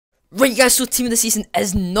Right guys, so Team of the Season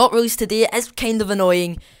is not released today. It's kind of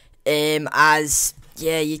annoying, as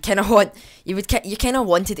yeah, you kind of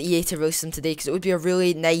wanted EA to release them today because it would be a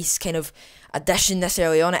really nice kind of addition this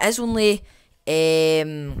early on. It is only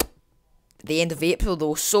the end of April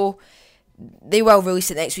though, so they will release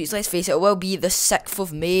it next week. So let's face it, it will be the 6th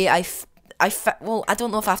of May. Well, I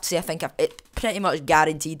don't know if I have to say. I think it's pretty much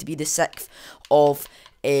guaranteed to be the 6th of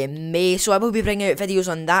May. So I will be bringing out videos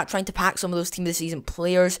on that, trying to pack some of those Team of the Season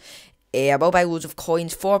players. I will buy loads of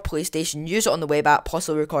coins for PlayStation, use it on the web app,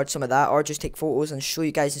 possibly record some of that, or just take photos and show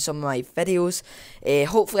you guys in some of my videos.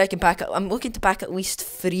 Hopefully I can pack it. I'm looking to pack at least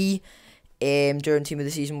 3 during Team of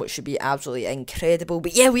the Season, which should be absolutely incredible.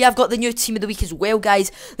 But yeah, we have got the new Team of the Week as well,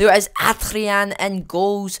 guys. There is Adrian in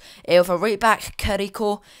goals, with a right back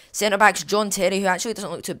Kiriko, centre backs John Terry, who actually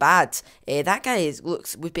doesn't look too bad. That guy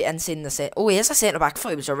would be insane in the set. Oh, he is a centre back. I thought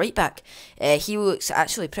he was a right back. He looks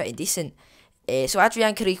actually pretty decent. So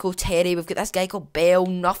Adrian, Kiriko, Terry, we've got this guy called Bell,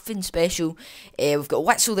 nothing special. We've got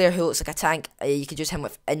Witzel there who looks like a tank. You could use him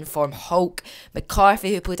with Inform Hulk.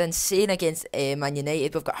 McCarthy, who played insane against Man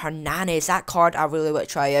United. We've got Hernandez, that card I really want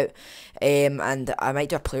to try out. And I might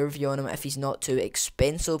do a player review on him if he's not too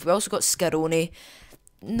expensive. We've also got Scaroni.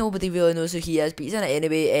 Nobody really knows who he is, but he's in it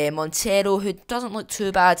anyway. Montero, who doesn't look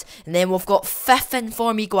too bad. And then we've got 5th in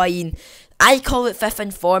form Higuain. I call it 5th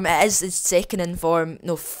in form. It is his 2nd in form.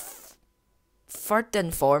 No, 3rd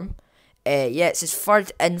in form. Yeah, it's his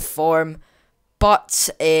 3rd in form, but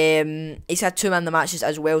he's had 2 man of the matches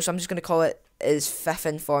as well, so I'm just going to call it his 5th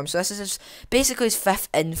in form. So this is basically his 5th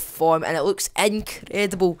in form, and it looks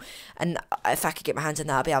incredible, and if I could get my hands on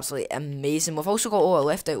that, that'd be absolutely amazing. We've also got, I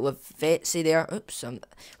left out Lavezzi there. Oops,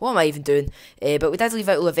 what am I even doing? But we did leave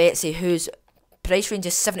out Lavezzi, whose price range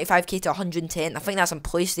is 75k to 110. I think that's on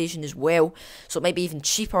PlayStation as well, so it might be even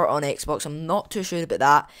cheaper on Xbox. I'm not too sure about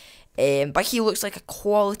that. But he looks like a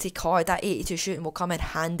quality card. That 82 shooting will come in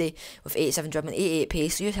handy with 87 dribbling, 88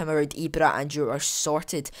 pace. So use him around Ibra and you are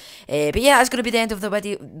sorted. But yeah, that's going to be the end of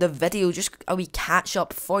the video. Just a wee catch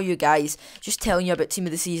up for you guys. Just telling you about Team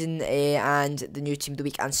of the Season and the new Team of the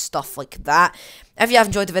Week and stuff like that. If you have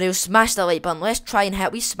enjoyed the video, smash that like button. Let's try and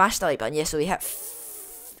hit. We smashed that like button. Yeah, so we hit.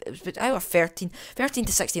 It was out of 13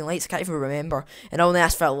 to 16 likes. I can't even remember. And I only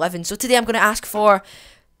asked for 11. So today I'm going to ask for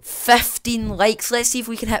 15 likes. Let's see if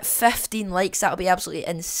we can hit 15 likes. That'll be absolutely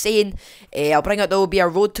insane. I'll bring out, there will be a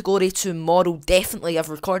Road to Glory tomorrow, definitely. I've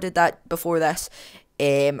recorded that before this.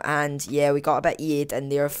 And yeah, we got a bit EA'd in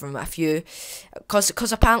there from a few,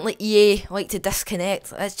 because apparently EA like to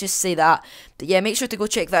disconnect, let's just say that. But yeah, make sure to go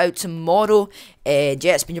check that out tomorrow. And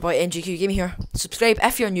yeah, it's been your boy MJQ Gaming here. Subscribe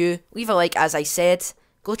if you're new, leave a like as I said.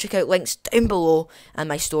 Go check out links down below and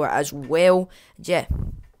my store as well. And yeah,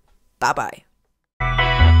 bye bye.